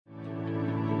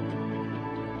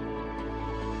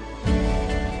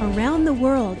around the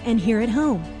world and here at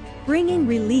home, bringing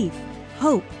relief,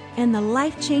 hope, and the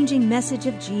life-changing message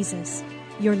of Jesus.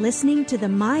 You're listening to the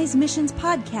Mize Missions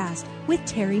Podcast with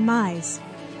Terry Mize.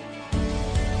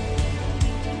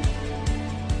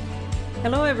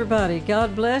 Hello, everybody.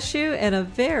 God bless you, and a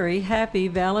very happy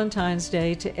Valentine's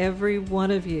Day to every one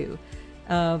of you.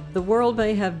 The world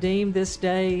may have deemed this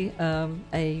day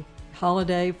a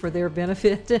holiday for their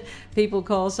benefit. People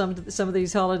call some of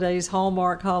these holidays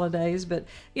Hallmark holidays, but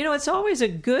it's always a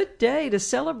good day to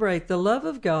celebrate the love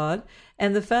of God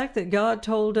and the fact that God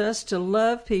told us to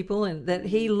love people and that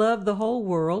He loved the whole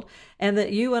world, and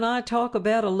that you and I talk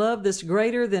about a love that's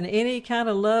greater than any kind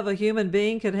of love a human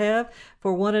being could have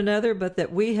for one another, but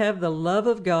that we have the love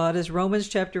of God, as Romans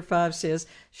chapter 5 says,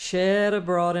 shed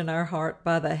abroad in our heart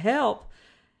by the help.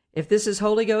 If this is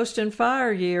Holy Ghost and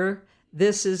Fire year,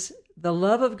 this is the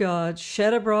love of God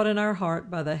shed abroad in our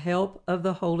heart by the help of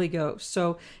the Holy Ghost.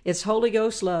 So it's Holy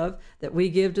Ghost love that we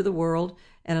give to the world,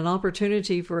 and an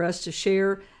opportunity for us to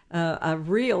share a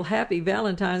real happy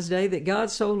Valentine's Day, that God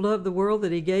so loved the world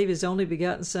that He gave His only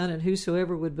begotten Son, and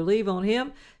whosoever would believe on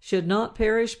Him should not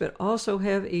perish but also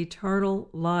have eternal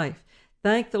life.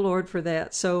 Thank the Lord for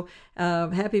that. So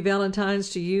happy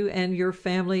Valentine's to you and your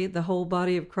family, the whole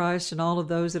body of Christ, and all of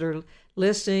those that are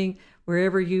listening,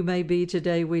 wherever you may be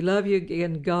today. We love you,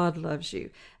 and God loves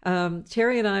you.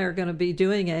 Terry and I are going to be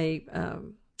doing a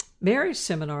marriage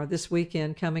seminar this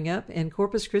weekend coming up in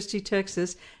Corpus Christi,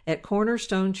 Texas, at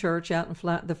Cornerstone Church out in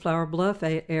the Flower Bluff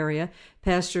area,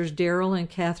 Pastors Daryl and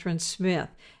Catherine Smith.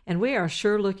 And we are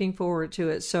sure looking forward to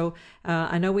it. So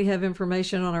I know we have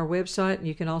information on our website, and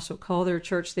you can also call their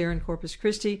church there in Corpus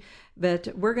Christi. But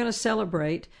we're going to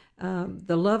celebrate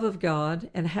the love of God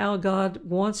and how God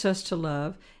wants us to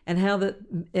love, and how that,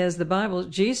 as the Bible,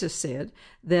 Jesus said,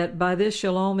 that by this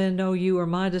shall all men know you are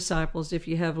my disciples, if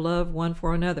you have love one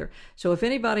for another. So if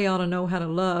anybody ought to know how to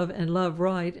love and love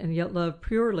right and yet love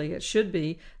purely, it should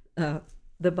be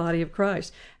the body of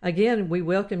Christ. Again, we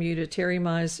welcome you to Terry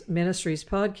Mize Ministries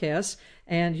podcast,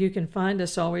 and you can find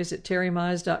us always at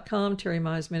terrymize.com,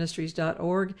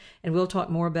 terrymizeministries.org, and we'll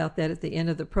talk more about that at the end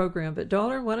of the program. But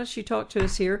daughter, why don't you talk to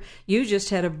us here? You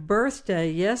just had a birthday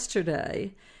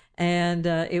yesterday, and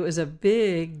it was a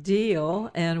big deal,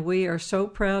 and we are so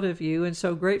proud of you and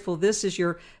so grateful. This is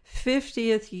your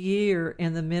 50th year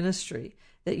in the ministry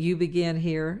that you began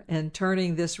here, and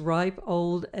turning this ripe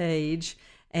old age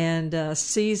and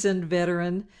seasoned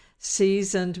veteran,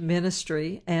 seasoned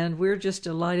ministry. And we're just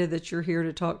delighted that you're here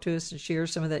to talk to us and share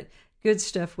some of that good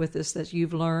stuff with us that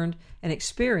you've learned and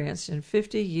experienced in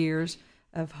 50 years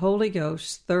of Holy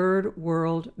Ghost Third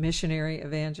World missionary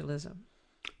evangelism.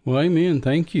 Well, amen.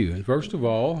 Thank you. And first of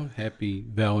all, happy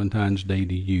Valentine's Day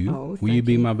to you. Oh, Will you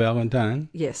be my Valentine?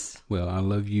 Yes. Well, I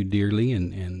love you dearly,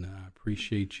 and I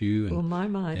appreciate you. And, well,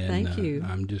 my, thank you.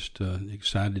 I'm just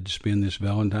excited to spend this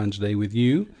Valentine's Day with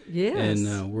you. Yes.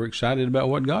 And we're excited about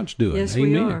what God's doing. Yes,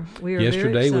 amen. we are. We are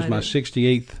Yesterday very was my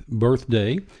excited. 68th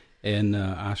birthday, and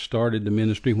I started the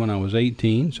ministry when I was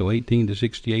 18, so 18 to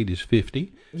 68 is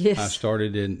 50. Yes. I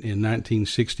started in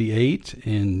 1968,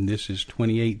 and this is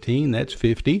 2018. That's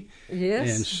 50.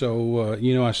 Yes. And so,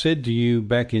 I said to you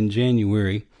back in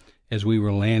January, as we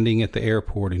were landing at the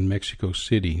airport in Mexico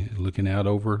City, looking out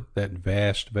over that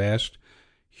vast,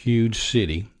 huge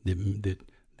city that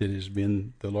has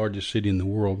been the largest city in the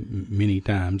world many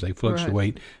times. They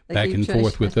fluctuate back and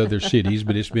forth with other cities,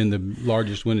 but it's been the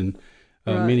largest one in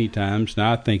many times.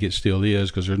 Now, I think it still is,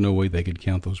 because there's no way they could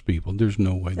count those people. There's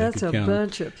no way they could count them.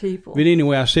 That's a bunch of people. But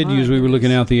anyway, I said to you as we were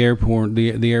looking out the airport,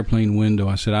 the airplane window,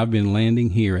 I said, I've been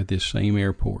landing here at this same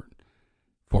airport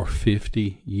for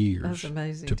 50 years. That's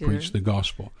amazing, to preach the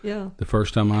gospel. Yeah. The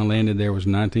first time I landed there was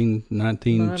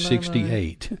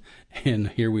 1968, and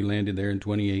here we landed there in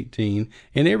 2018,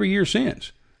 and every year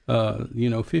since.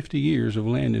 50 years of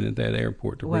landing at that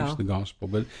airport to preach the gospel.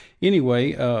 But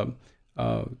anyway,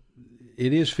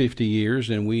 it is 50 years,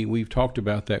 and we've talked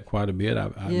about that quite a bit. I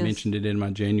mentioned it in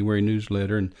my January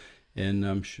newsletter, and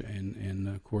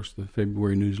of course the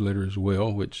February newsletter as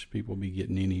well, which people will be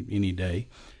getting any day.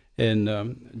 And I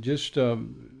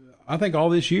think all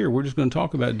this year we're just going to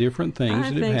talk about different things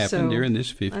that have happened during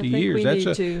this 50 years.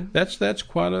 That's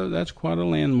quite a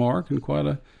landmark, and quite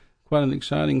an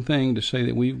exciting thing to say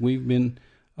that we've been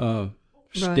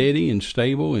steady and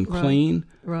stable and clean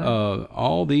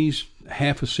all these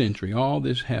half a century.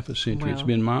 It's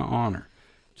been my honor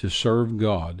to serve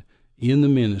God in the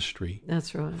ministry.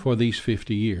 That's right. For these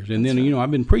 50 years. And then,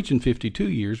 I've been preaching 52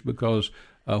 years because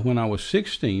when I was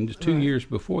 16, just 2 years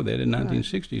before that, in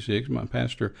 1966, my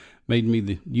pastor made me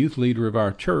the youth leader of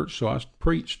our church. So I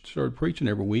started preaching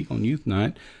every week on youth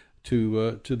night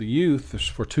to the youth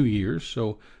for 2 years.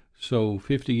 So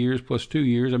 50 years plus 2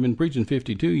 years. I've been preaching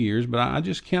 52 years, but I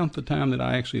just count the time that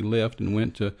I actually left and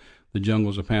went to the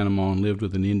jungles of Panama and lived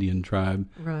with an Indian tribe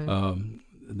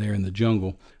there in the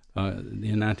jungle.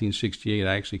 In 1968,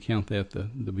 I actually count that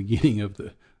the beginning of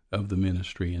the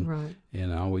ministry, and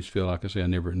I always feel like I say I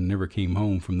never came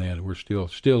home from that. We're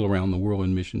still around the world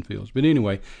in mission fields. But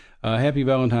anyway, happy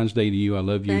Valentine's Day to you. I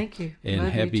love you. Thank you. And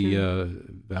love happy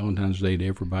you Valentine's Day to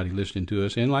everybody listening to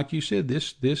us. And like you said,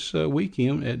 this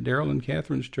weekend at Daryl and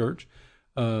Catherine's church,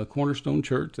 Cornerstone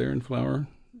Church there in Flower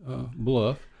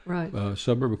Bluff,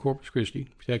 suburb of Corpus Christi,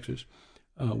 Texas.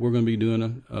 We're going to be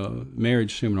doing a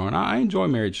marriage seminar. And I enjoy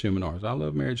marriage seminars. I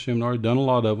love marriage seminars. Done a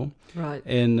lot of them. Right.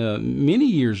 And many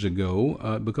years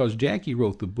ago, because Jackie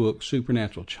wrote the book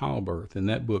Supernatural Childbirth, and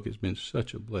that book has been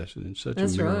such a blessing and such a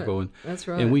miracle. Right. That's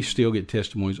right. And we still get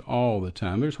testimonies all the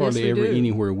time. There's hardly ever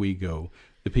anywhere we go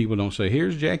the people don't say,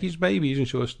 "Here's Jackie's babies," and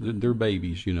show us their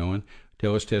babies, and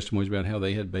tell us testimonies about how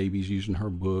they had babies using her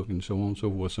book and so on and so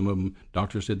forth. Some of them,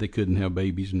 doctors said they couldn't have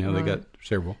babies, and now they got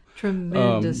several.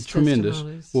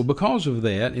 Tremendous. Well, because of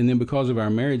that, and then because of our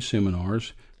marriage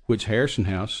seminars, which Harrison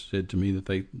House said to me that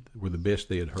they were the best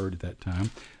they had heard at that time,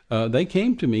 they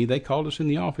came to me, they called us in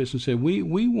the office and said,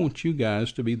 we want you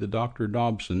guys to be the Dr.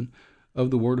 Dobson of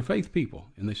the Word of Faith people.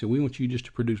 And they said, we want you just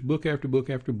to produce book after book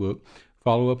after book,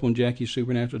 follow up on Jackie's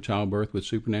Supernatural Childbirth with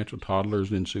supernatural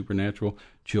toddlers and supernatural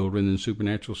children and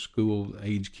supernatural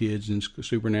school-age kids and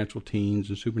supernatural teens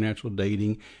and supernatural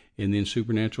dating and then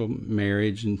supernatural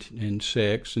marriage and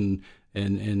sex and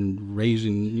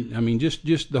raising,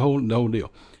 just the whole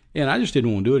deal. And I just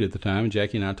didn't want to do it at the time. And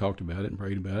Jackie and I talked about it and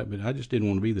prayed about it, but I just didn't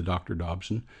want to be the Dr.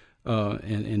 Dobson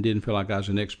and didn't feel like I was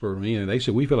an expert on anything. They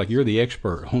said, we feel like you're the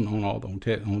expert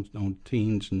on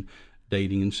teens and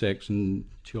dating and sex and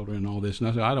children and all this. And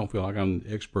I said, I don't feel like I'm an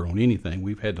expert on anything.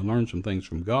 We've had to learn some things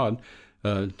from God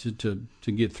to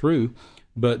get through.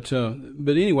 But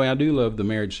anyway, I do love the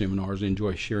marriage seminars and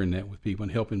enjoy sharing that with people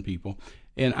and helping people.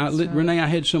 And Renee, I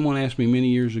had someone ask me many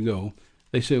years ago,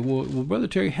 they said, well, Brother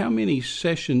Terry, how many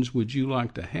sessions would you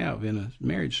like to have in a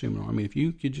marriage seminar? I mean, if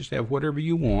you could just have whatever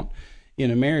you want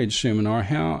in a marriage seminar,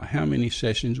 how many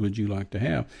sessions would you like to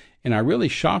have? And I really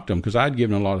shocked them because I'd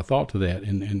given a lot of thought to that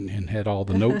and had all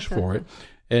the notes for it.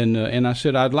 And I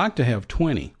said, I'd like to have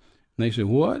 20. And they said,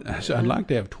 what? I said, I'd like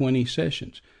to have 20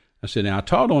 sessions. I said, now I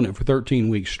taught on it for 13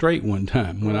 weeks straight one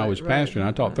time when I was pastoring.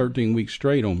 I taught 13 weeks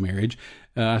straight on marriage.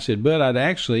 I said, but I'd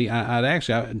actually,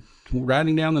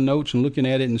 writing down the notes and looking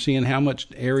at it and seeing how much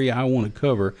area I want to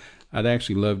cover, I'd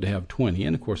actually love to have 20.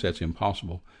 And of course, that's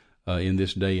impossible in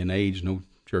this day and age. No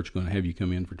church is going to have you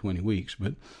come in for 20 weeks,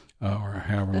 but or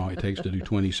however long it takes to do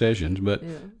 20 sessions. But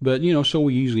so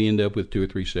we usually end up with 2 or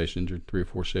 3 sessions or 3 or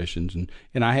 4 sessions.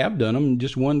 And I have done them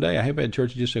just one day. I have had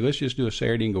churches just say, let's just do a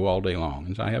Saturday and go all day long.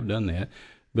 And so I have done that.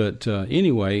 But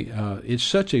anyway, it's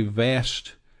such a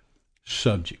vast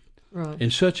subject. Right.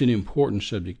 And such an important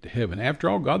subject to heaven. After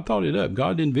all, God thought it up.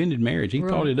 God invented marriage. He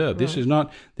thought it up. This is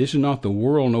not the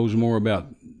world knows more about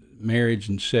marriage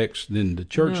and sex than the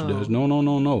church does.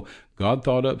 No. God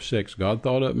thought up sex. God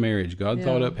thought up marriage. God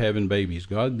thought up having babies.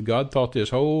 God thought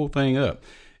this whole thing up.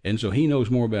 And so he knows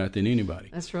more about it than anybody.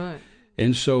 That's right.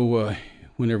 And so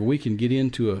whenever we can get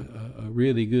into a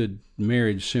really good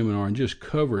marriage seminar and just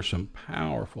cover some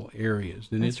powerful areas,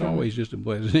 then it's always just a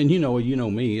blessing. And you know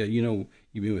me,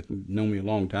 you've known me a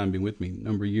long time, been with me a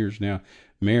number of years now,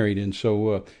 married, and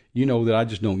so you know that I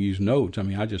just don't use notes. I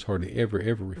mean, I just hardly ever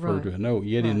refer to a note.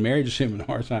 Yet in marriage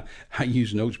seminars, I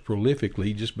use notes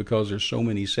prolifically just because there's so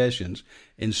many sessions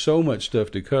and so much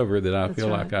stuff to cover that I feel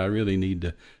like I really need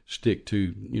to stick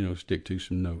to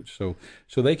some notes. So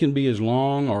they can be as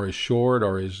long or as short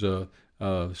or as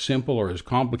simple or as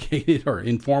complicated or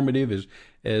informative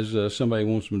as somebody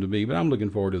wants them to be. But I'm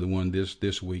looking forward to the one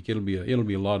this week. It'll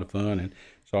be a lot of fun, and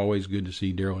it's always good to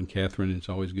see Daryl and Catherine. It's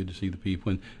always good to see the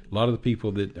people, and a lot of the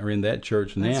people that are in that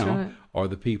church now are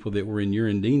the people that were in your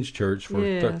and Dean's church for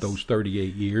those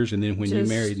 38 years. And then when you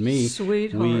married me,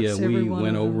 we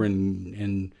went over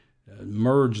and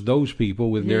merged those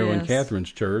people with Daryl and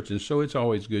Catherine's church, and so it's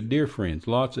always good. Dear friends,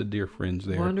 lots of dear friends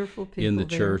there, wonderful people in the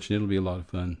church, and it'll be a lot of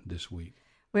fun this week.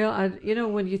 Well,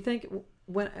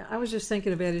 when I was just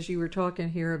thinking about, as you were talking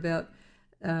here about,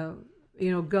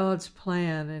 God's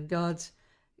plan and God's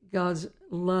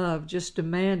love just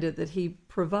demanded that He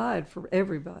provide for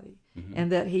everybody,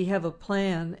 and that He have a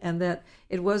plan, and that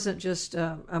it wasn't just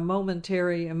a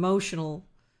momentary emotional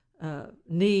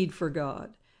need for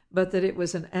God, but that it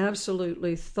was an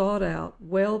absolutely thought out,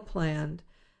 well planned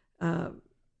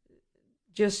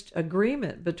just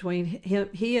agreement between him,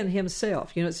 he and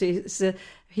himself. You know, see,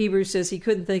 Hebrews says he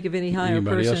couldn't think of any higher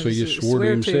person. So he just swore to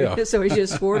himself. So he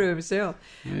just swore to himself.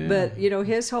 Yeah. But, you know,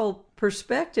 his whole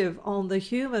perspective on the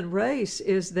human race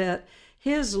is that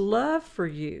his love for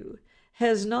you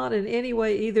has not in any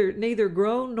way neither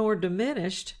grown nor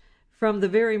diminished from the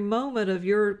very moment of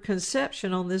your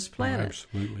conception on this planet.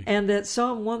 Absolutely. And that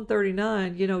Psalm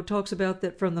 139, you know, talks about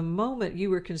that from the moment you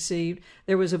were conceived,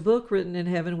 there was a book written in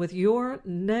heaven with your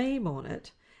name on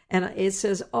it. And it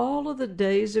says all of the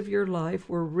days of your life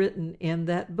were written in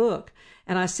that book.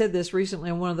 And I said this recently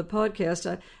on one of the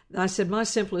podcasts. I said, my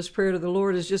simplest prayer to the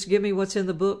Lord is just give me what's in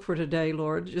the book for today,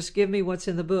 Lord. Just give me what's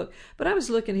in the book. But I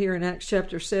was looking here in Acts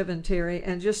chapter 7, Terry,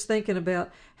 and just thinking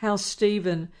about how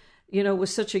Stephen, you know,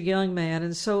 was such a young man.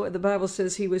 And so the Bible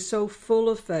says he was so full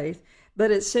of faith.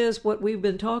 But it says what we've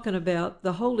been talking about,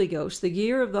 the Holy Ghost, the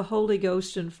year of the Holy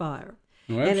Ghost and fire.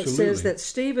 Oh, and it says that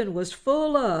Stephen was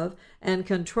full of and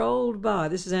controlled by,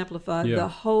 this is amplified, the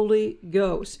Holy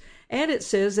Ghost. And it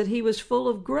says that he was full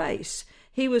of grace.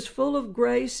 He was full of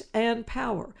grace and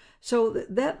power. So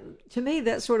that, to me,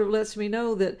 that sort of lets me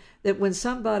know that when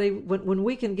somebody, when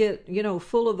we can get, you know,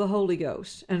 full of the Holy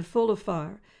Ghost and full of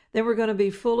fire, then we're going to be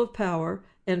full of power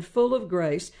and full of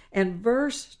grace. And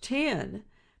verse 10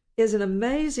 is an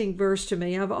amazing verse to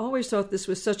me. I've always thought this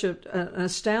was such an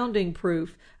astounding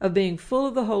proof of being full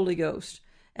of the Holy Ghost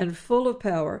and full of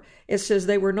power. It says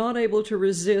they were not able to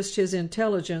resist his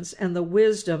intelligence and the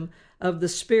wisdom of the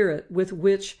Spirit with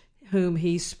whom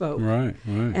he spoke. Right.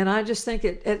 And I just think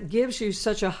it gives you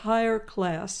such a higher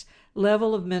class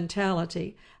level of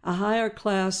mentality, a higher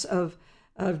class of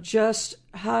just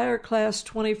higher class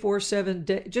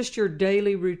 24/7, just your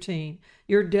daily routine,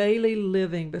 your daily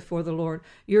living before the Lord,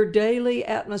 your daily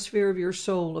atmosphere of your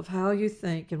soul, of how you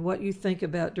think and what you think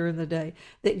about during the day,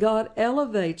 that God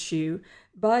elevates you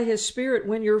by his Spirit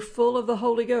when you're full of the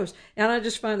Holy Ghost. And I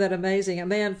just find that amazing. A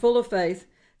man full of faith,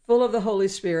 full of the Holy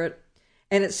Spirit,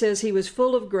 and it says he was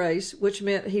full of grace, which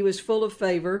meant he was full of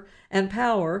favor and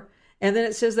power. And then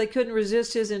it says they couldn't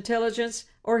resist his intelligence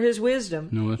or his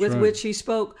wisdom with which he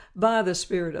spoke by the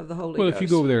Spirit of the Holy Ghost. Well, if you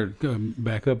go over there,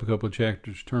 back up a couple of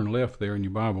chapters, turn left there in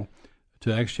your Bible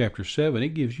to Acts chapter 7,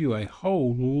 it gives you a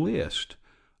whole list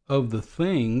of the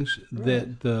things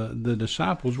that the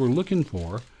disciples were looking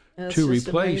for to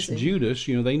replace Judas.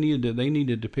 You know, they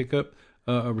needed to pick up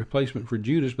a replacement for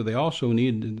Judas, but they also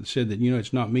said that, you know,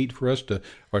 it's not meet for us to,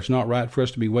 or it's not right for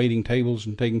us to be waiting tables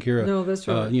and taking care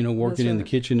of, you know, working in the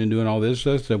kitchen and doing all this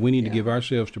stuff. So we need to give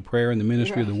ourselves to prayer and the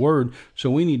ministry of the Word. So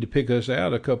we need to pick us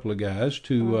out a couple of guys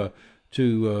to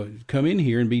come in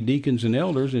here and be deacons and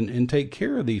elders and take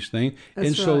care of these things.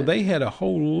 So they had a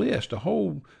whole list, a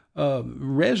whole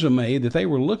resume that they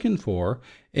were looking for,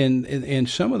 and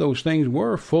some of those things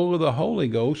were full of the Holy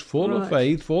Ghost, full of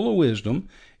faith, full of wisdom.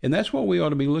 And that's what we ought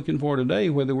to be looking for today,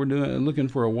 whether we're looking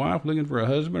for a wife, looking for a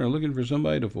husband, or looking for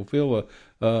somebody to fulfill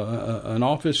an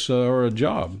office or a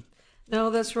job.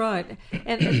 No, that's right.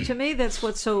 And to me, that's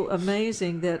what's so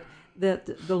amazing, that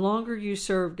the longer you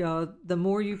serve God, the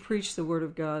more you preach the Word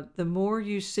of God, the more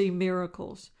you see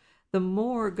miracles, the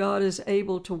more God is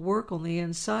able to work on the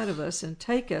inside of us and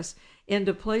take us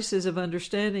into places of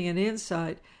understanding and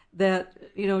insight that,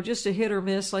 you know, just a hit or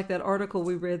miss, like that article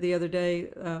we read the other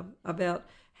day about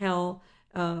how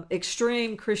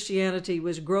extreme Christianity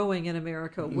was growing in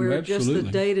America, where just the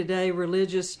day-to-day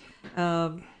religious,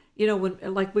 you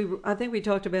know, I think we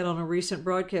talked about on a recent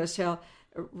broadcast how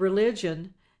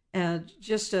religion and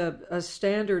just a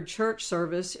standard church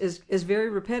service is very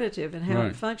repetitive in how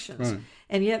it functions.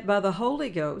 And yet by the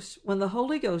Holy Ghost, when the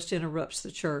Holy Ghost interrupts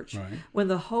the church, when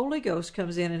the Holy Ghost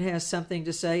comes in and has something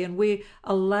to say, and we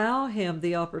allow him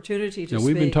the opportunity to speak.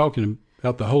 We've been talking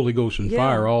about the Holy Ghost and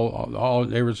fire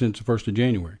all ever since the 1st of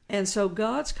January. And so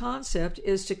God's concept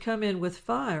is to come in with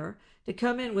fire, to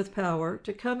come in with power,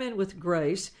 to come in with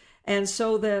grace, and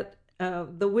so that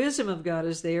the wisdom of God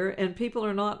is there, and people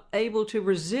are not able to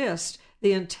resist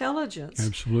the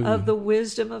intelligence of the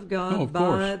wisdom of God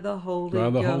by the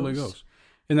Holy Ghost.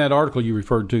 In that article you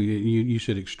referred to, you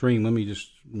said extreme. Let me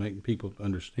just make people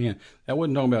understand. That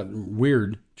wasn't talking about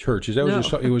weird churches. That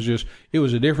was it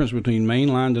was a difference between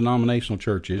mainline denominational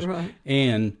churches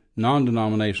and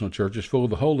non-denominational churches full of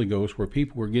the Holy Ghost, where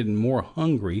people were getting more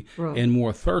hungry and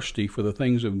more thirsty for the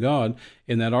things of God.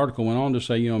 And that article went on to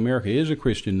say, you know, America is a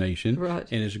Christian nation, and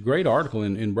it's a great article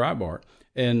in Breitbart.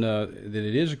 and that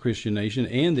it is a Christian nation,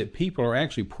 and that people are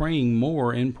actually praying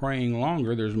more and praying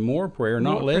longer. There's more prayer,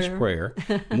 not less prayer.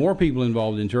 More people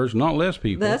involved in church, not less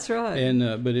people. That's right.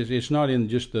 And but it's not in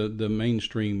just the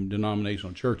mainstream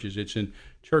denominational churches. It's in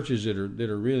churches that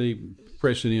are really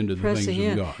pressing into the things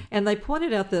of God. And they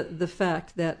pointed out the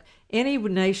fact that any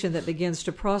nation that begins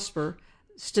to prosper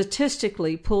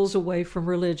statistically pulls away from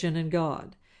religion and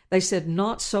God. They said,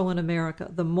 not so in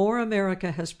America. The more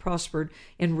America has prospered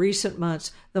in recent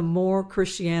months, the more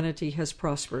Christianity has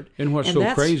prospered. And what's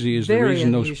so crazy is the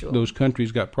reason those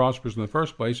countries got prosperous in the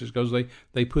first place is because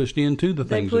they pushed into the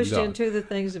things of God. They pushed into the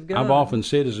things of God. I've often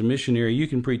said as a missionary, you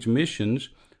can preach missions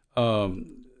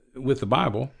with the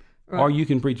Bible, or you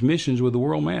can preach missions with the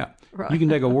world map. Right. You can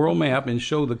take a world map and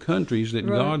show the countries that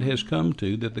God has come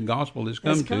to, that the gospel has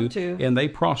come to, and they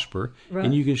prosper. Right.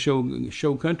 And you can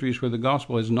show countries where the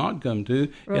gospel has not come to,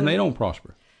 and they don't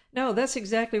prosper. No, that's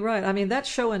exactly right. I mean, that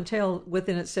show and tell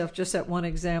within itself, just that one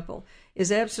example, is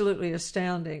absolutely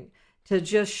astounding to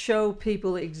just show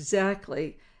people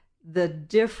exactly the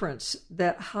difference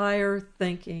that higher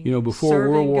thinking. Before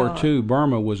World War II,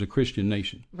 Burma was a Christian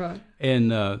nation. Right.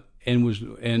 And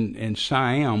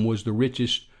Siam was the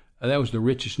richest. That was the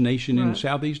richest nation in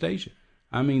Southeast Asia.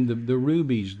 I mean, the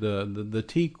rubies, the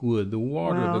teak wood, the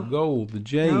water, the gold, the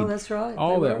jade. No, that's right.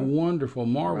 All that wonderful,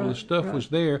 marvelous stuff was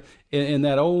there. And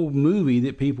that old movie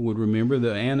that people would remember,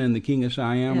 the Anna and the King of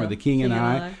Siam, or the King and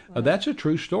I, that's a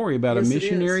true story about a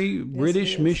missionary,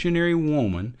 British missionary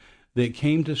woman that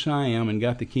came to Siam and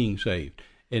got the king saved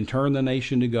and turned the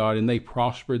nation to God, and they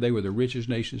prospered. They were the richest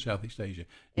nation in Southeast Asia.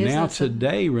 Now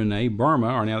today, Renee,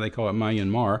 Burma, or now they call it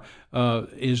Myanmar,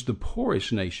 is the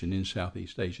poorest nation in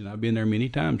Southeast Asia. And I've been there many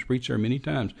times, preached there many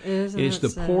times. It's the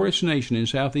poorest nation in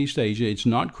Southeast Asia. It's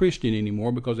not Christian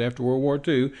anymore because after World War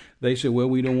II, they said, well,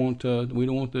 we don't want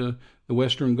the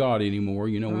Western God anymore.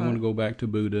 We want to go back to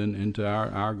Buddha and to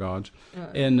our gods.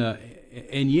 Right.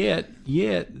 And yet,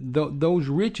 those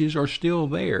riches are still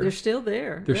there. They're still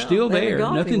there. They're still there.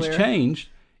 Nothing's changed.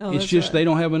 It's just they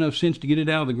don't have enough sense to get it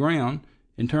out of the ground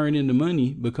and turn it into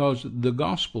money because the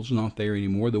gospel's not there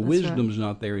anymore. The wisdom's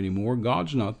not there anymore.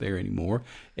 God's not there anymore.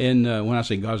 And when I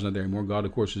say God's not there anymore, God,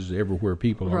 of course, is everywhere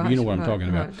people are. You know what I'm talking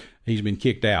about. He's been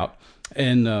kicked out.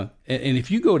 And if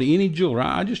you go to any jeweler,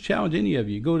 I just challenge any of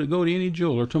you, go to any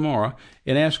jeweler tomorrow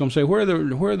and ask them, say, where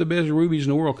are the best rubies in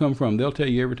the world come from? They'll tell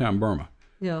you every time, Burma.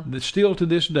 Yeah. Still to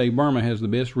this day, Burma has the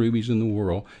best rubies in the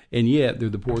world, and yet they're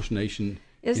the poorest nation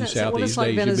in Southeast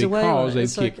Asia because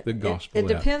they've kicked the gospel out. It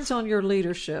depends on your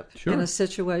leadership in a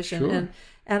situation.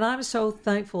 And I'm so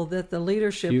thankful that the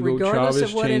leadership, regardless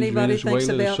of what anybody thinks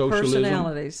about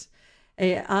personalities,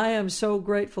 I am so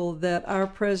grateful that our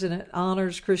president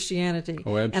honors Christianity.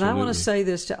 Oh, absolutely. And I want to say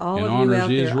this to all of you out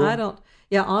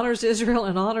there. Honors Israel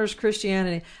and honors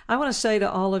Christianity. I want to say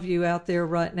to all of you out there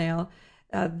right now,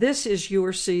 this is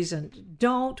your season.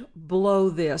 Don't blow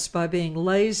this by being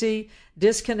lazy,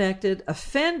 disconnected,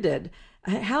 offended.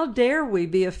 How dare we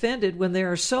be offended when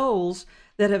there are souls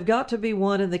that have got to be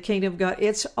won in the kingdom of God?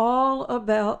 It's all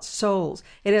about souls.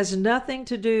 It has nothing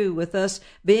to do with us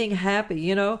being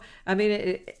happy. I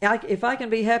mean, if I can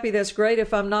be happy, that's great.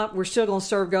 If I'm not, we're still going to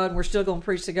serve God and we're still going to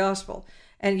preach the gospel.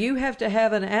 And you have to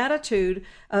have an attitude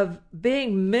of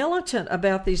being militant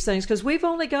about these things because we've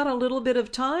only got a little bit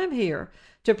of time here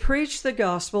to preach the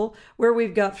gospel where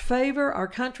we've got favor. Our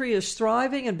country is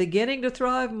thriving and beginning to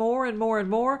thrive more and more and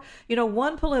more.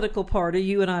 One political party,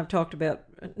 you and I have talked about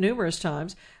numerous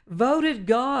times, voted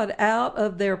God out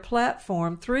of their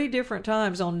platform 3 different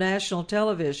times on national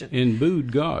television. And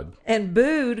booed God. And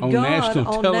booed on God national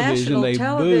on television. national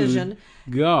television. Booed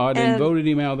God and voted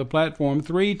him out of the platform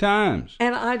 3 times.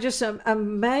 And I just am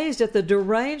amazed at the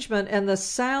derangement and the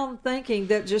sound thinking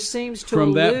that just seems to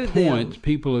elude them. From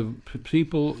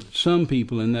that point, some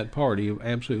people in that party have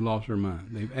absolutely lost their mind.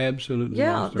 They've absolutely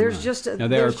lost their mind. Now,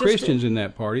 there are Christians in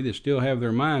that party that still have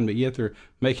their mind, but yet they're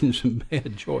making some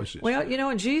bad choices. Well,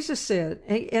 and Jesus said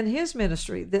in his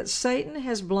ministry that Satan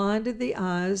has blinded the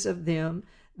eyes of them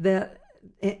that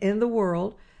in the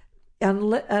world,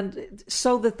 and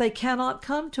so that they cannot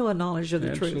come to a knowledge of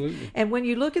the truth. And when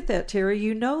you look at that, Terry,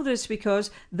 you know this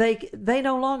because they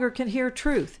no longer can hear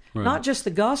truth. Right. Not just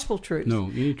the gospel truth.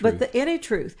 No, any truth. But any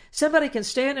truth. Somebody can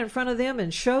stand in front of them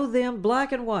and show them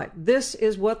black and white. This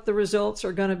is what the results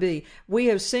are going to be. We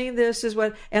have seen this is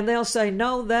what, and they'll say,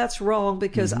 no, that's wrong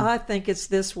because I think it's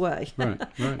this way. Right.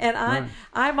 And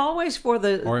I'm always for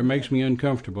the... Or it makes me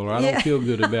uncomfortable, or I don't feel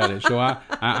good about it. So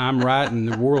I'm right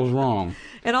and the world's wrong.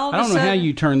 And all I don't know how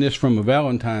you turn this from a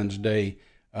Valentine's Day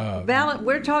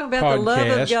We're talking about the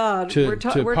love of God. We're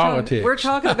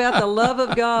talking about the love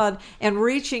of God and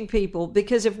reaching people.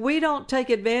 Because if we don't take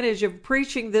advantage of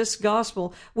preaching this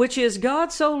gospel, which is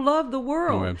God so loved the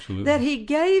world that He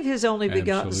gave His only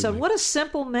begotten Son. What a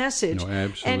simple message!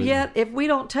 And yet, if we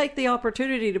don't take the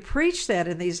opportunity to preach that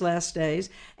in these last days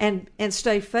and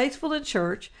stay faithful in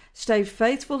church, stay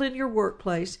faithful in your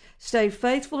workplace, stay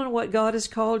faithful in what God has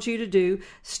called you to do,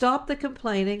 stop the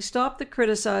complaining, stop the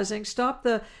criticizing, stop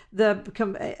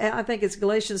I think it's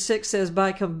Galatians 6 says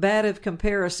by combative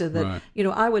comparison that,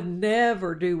 I would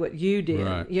never do what you did,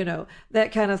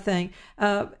 that kind of thing.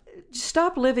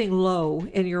 Stop living low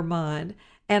in your mind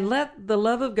and let the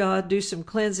love of God do some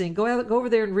cleansing. Go over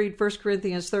there and read 1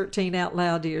 Corinthians 13 out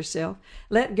loud to yourself.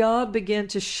 Let God begin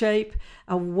to shape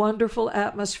a wonderful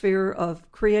atmosphere of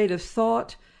creative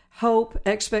thought, hope,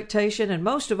 expectation, and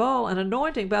most of all, an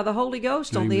anointing by the Holy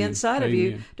Ghost on the inside of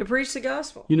you to preach the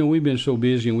gospel. We've been so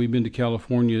busy, and we've been to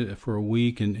California for a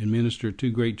week and ministered to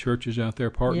 2 great churches out there,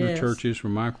 partner churches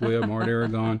from Mike Webb, Art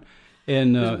Aragon.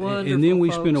 And then we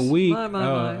spent a week,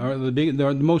 or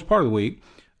the most part of the week,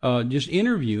 just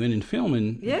interviewing and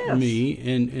filming me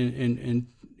and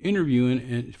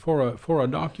interviewing for a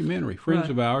documentary. Friends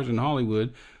of ours in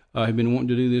Hollywood have been wanting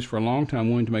to do this for a long time,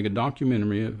 wanting to make a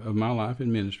documentary of my life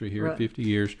in ministry here at 50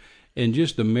 years. And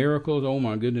just the miracles, oh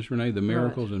my goodness, Renee, the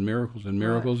miracles and miracles and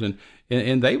miracles. And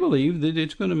they believe that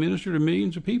it's going to minister to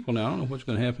millions of people. Now, I don't know what's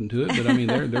going to happen to it, but I mean,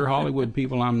 they're Hollywood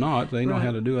people. I'm not. They know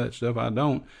how to do that stuff. I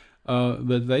don't.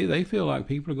 But they feel like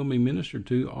people are going to be ministered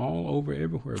to all over,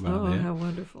 everywhere about that. Oh, how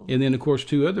wonderful. And then, of course,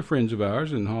 2 other friends of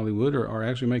ours in Hollywood are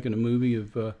actually making a movie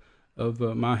of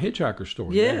my hitchhiker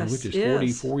story, which is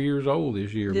 44 years old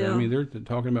this year. Yeah. But, I mean, they're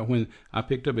talking about when I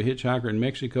picked up a hitchhiker in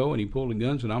Mexico and he pulled a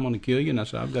gun and said, I'm going to kill you. And I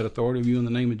said, I've got authority of you in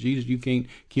the name of Jesus. You can't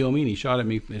kill me. And he shot at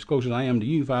me as close as I am to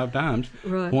you 5 times,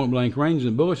 point blank range,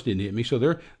 and the bullets didn't hit me. So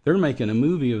they're making a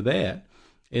movie of that.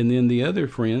 And then the other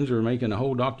friends are making a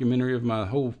whole documentary of my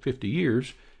whole 50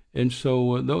 years. And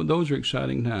so those are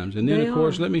exciting times. And then, of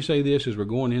course, let me say this as we're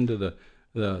going into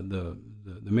the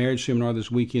marriage seminar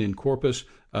this weekend in Corpus.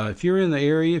 If you're in the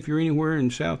area, if you're anywhere in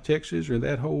South Texas or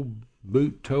that whole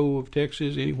boot toe of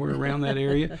Texas, anywhere around that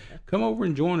area, come over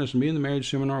and join us and be in the marriage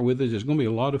seminar with us. It's going to be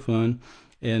a lot of fun.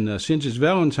 And since it's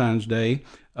Valentine's Day,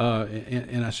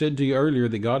 and I said to you earlier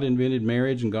that God invented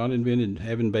marriage and God invented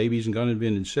having babies and God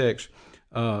invented sex,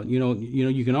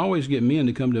 you can always get men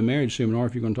to come to a marriage seminar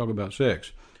if you're going to talk about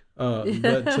sex.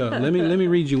 But let me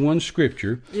read you one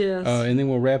scripture, and then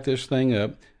we'll wrap this thing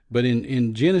up. But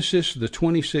in Genesis, the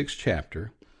 26th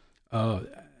chapter,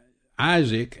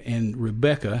 Isaac and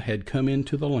Rebekah had come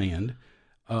into the land,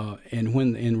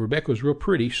 and Rebekah was real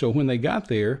pretty. So when they got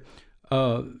there,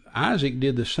 Isaac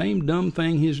did the same dumb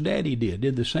thing his daddy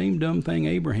did the same dumb thing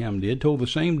Abraham did, told the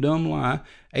same dumb lie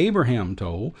Abraham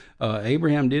told.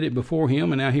 Abraham did it before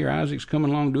him, and now here Isaac's coming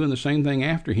along doing the same thing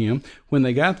after him. When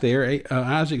they got there,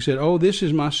 Isaac said, oh, this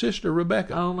is my sister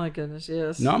Rebekah. Oh, my goodness,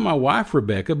 yes. Not my wife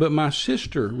Rebekah, but my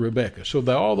sister Rebekah. So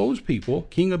all those people,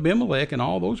 King Abimelech and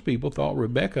all those people, thought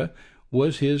Rebekah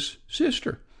was his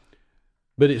sister.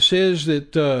 But it says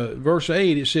that, verse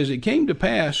 8, it says, it came to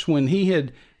pass when he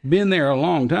had been there a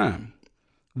long time,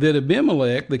 that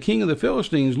Abimelech, the king of the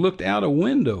Philistines, looked out a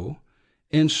window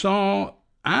and saw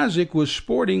Isaac was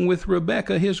sporting with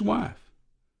Rebekah, his wife.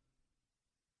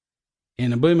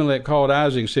 And Abimelech called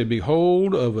Isaac and said,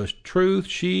 behold, of a truth,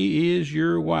 she is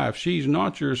your wife. She's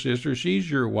not your sister, she's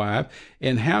your wife.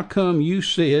 And how come you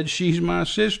said she's my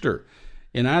sister?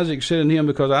 And Isaac said unto him,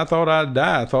 because I thought I'd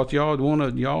die. I thought y'all would want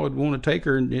to take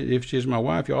her. If she's my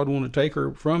wife, y'all would want to take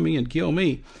her from me and kill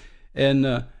me. And,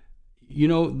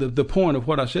 the point of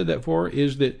what I said that for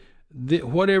is that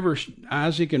whatever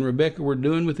Isaac and Rebekah were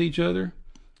doing with each other,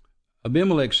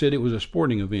 Abimelech said it was a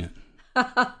sporting event.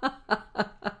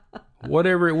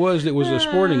 Whatever it was that was a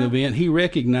sporting event, he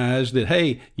recognized that,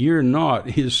 hey, you're not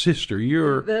his sister.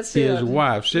 You're his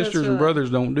wife. Sisters and brothers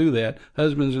don't do that.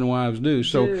 Husbands and wives do.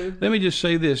 So let me just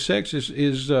say this. Sex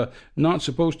is not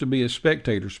supposed to be a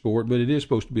spectator sport, but it is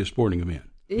supposed to be a sporting event.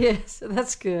 Yes,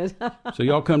 that's good. So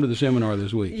y'all come to the seminar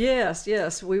this week. Yes.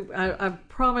 I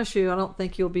promise you, I don't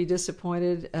think you'll be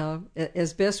disappointed.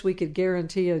 As best we could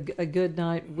guarantee a good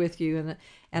night with you,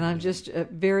 and I'm just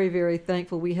very, very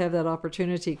thankful we have that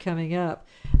opportunity coming up.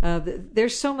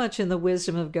 There's so much in the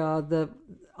wisdom of God.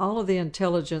 All of the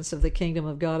intelligence of the kingdom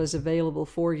of God is available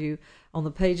for you on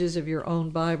the pages of your own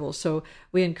Bible. So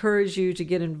we encourage you to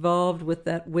get involved with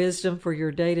that wisdom for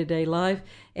your day-to-day life.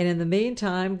 And in the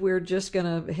meantime, we're just going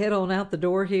to head on out the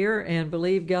door here and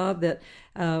believe God that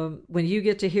when you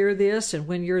get to hear this and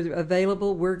when you're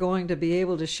available, we're going to be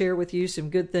able to share with you some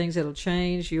good things that'll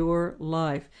change your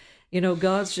life. You know,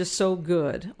 God's just so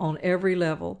good on every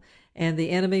level, and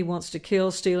the enemy wants to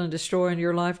kill, steal, and destroy in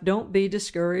your life. Don't be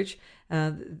discouraged.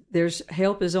 There's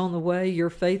help is on the way. Your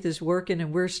faith is working,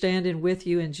 and we're standing with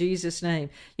you in Jesus' name.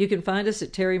 You can find us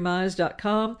at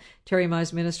terrymize.com,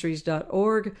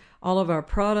 terrymizeministries.org. All of our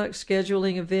products,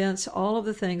 scheduling events, all of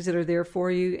the things that are there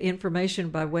for you, information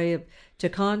by way of to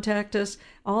contact us.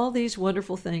 All these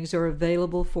wonderful things are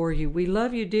available for you. We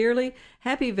love you dearly.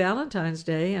 Happy Valentine's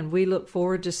Day, and we look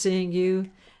forward to seeing you.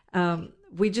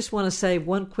 We just want to say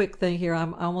one quick thing here. I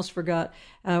almost forgot.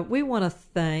 We want to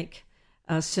thank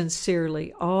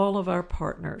sincerely all of our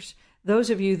partners, those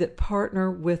of you that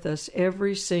partner with us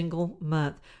every single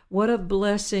month. What a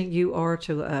blessing you are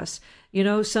to us. You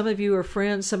know, some of you are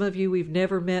friends, some of you we've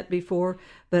never met before,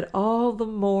 but all the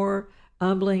more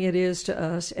humbling it is to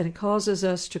us, and it causes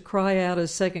us to cry out,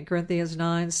 as 2 Corinthians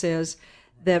 9 says,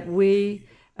 that we,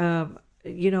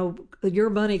 your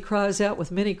money cries out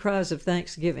with many cries of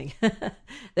thanksgiving.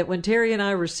 That when Terry and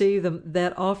I receive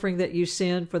that offering that you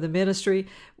send for the ministry,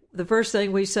 the first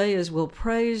thing we say is, we'll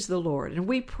praise the Lord. And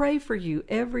we pray for you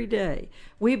every day.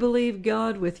 We believe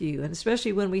God with you. And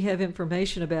especially when we have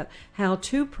information about how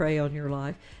to pray on your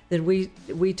life, then we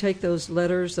take those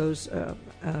letters, those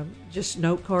just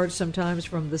note cards sometimes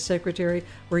from the secretary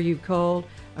where you've called,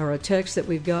 or a text that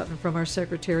we've gotten from our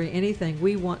secretary, anything.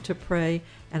 We want to pray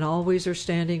and always are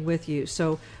standing with you.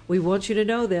 So we want you to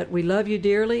know that. We love you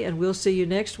dearly, and we'll see you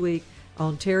next week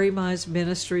on Terry Mize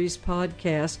Ministries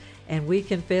podcast. And we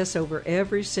confess over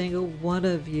every single one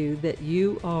of you that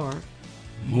you are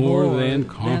more than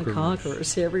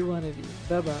conquerors. Every one of you.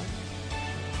 Bye-bye.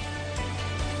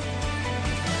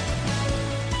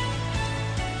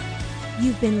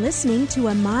 You've been listening to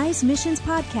a Mize Missions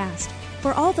podcast.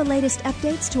 For all the latest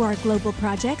updates to our global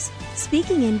projects,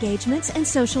 speaking engagements, and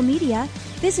social media,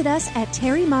 visit us at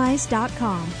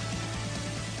terrymize.com.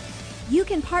 You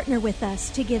can partner with us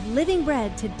to give living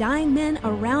bread to dying men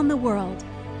around the world.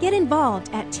 Get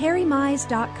involved at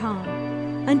terrymize.com.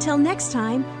 Until next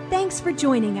time, thanks for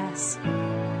joining us.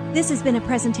 This has been a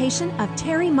presentation of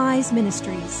Terry Mize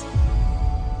Ministries.